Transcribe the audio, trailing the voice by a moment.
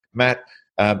Matt,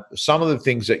 some of the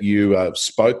things that you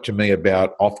spoke to me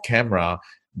about off camera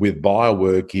with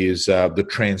BuyerWork is the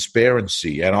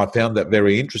transparency. And I found that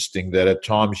very interesting, that at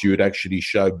times you would actually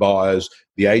show buyers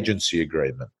the agency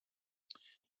agreement.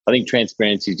 I think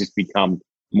transparency has just become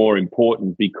more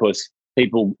important because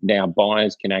people now,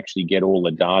 buyers can actually get all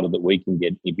the data that we can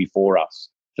get before us.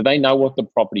 So they know what the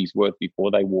property's worth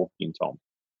before they walk in, Tom.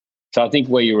 So I think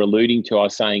where you're alluding to, I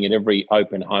was saying at every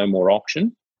open home or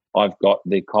auction, I've got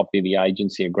the copy of the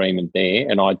agency agreement there,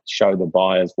 and I show the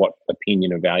buyers what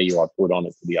opinion of value I put on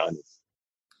it to the owners.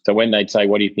 So when they'd say,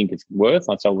 what do you think it's worth?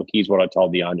 I'd say, look, here's what I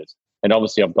told the owners. And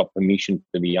obviously I've got permission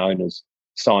for the owners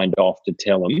signed off to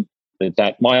tell them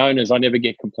that my owners, I never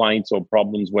get complaints or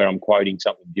problems where I'm quoting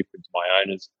something different to my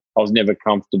owners. I was never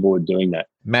comfortable with doing that.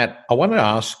 Matt, I want to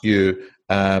ask you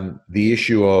the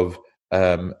issue of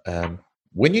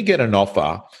when you get an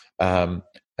offer and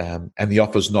the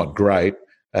offer's not great,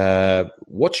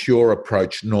 what's your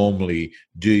approach normally?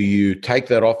 Do you take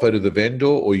that offer to the vendor,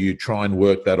 or you try and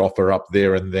work that offer up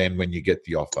there and then when you get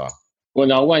the offer?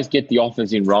 Well, I always get the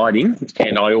offers in writing,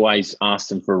 and I always ask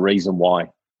them for a reason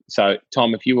why. So,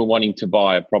 Tom, if you were wanting to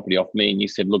buy a property off me and you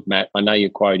said, look, Matt, I know you're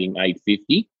quoting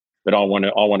 $850, but I want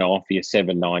to offer you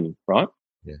 $790, right?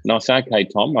 Yeah. And I say, okay,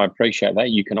 Tom, I appreciate that.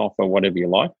 You can offer whatever you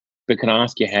like, but can I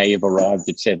ask you how you've arrived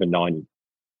at $790?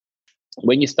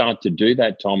 When you start to do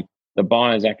that, Tom, the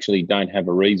buyers actually don't have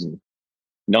a reason.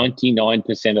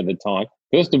 99% of the time,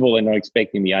 first of all, they're not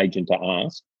expecting the agent to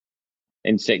ask.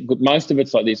 And most of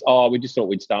it's like this, we just thought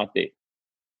we'd start there.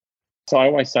 So I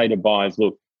always say to buyers,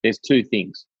 look, there's two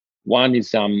things. One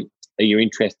is, are you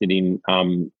interested in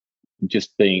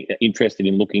just being interested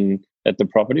in looking at the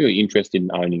property, or interested in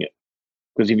owning it?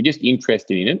 Because if you're just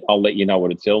interested in it, I'll let you know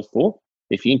what it sells for.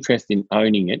 If you're interested in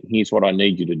owning it, here's what I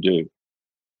need you to do.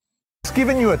 It's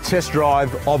given you a test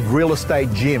drive of Real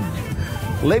Estate Gym.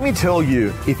 Let me tell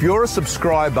you, if you're a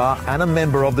subscriber and a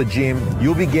member of the gym,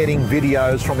 you'll be getting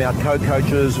videos from our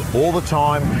co-coaches all the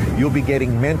time. You'll be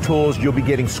getting mentors, you'll be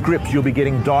getting scripts, you'll be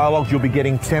getting dialogues, you'll be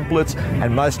getting templates,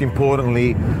 and most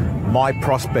importantly, My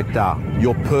Prospector,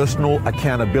 your personal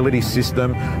accountability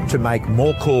system to make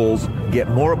more calls, get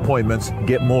more appointments,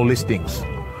 get more listings.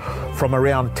 From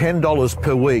around $10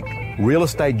 per week,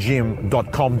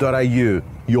 realestategym.com.au,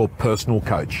 your personal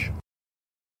coach.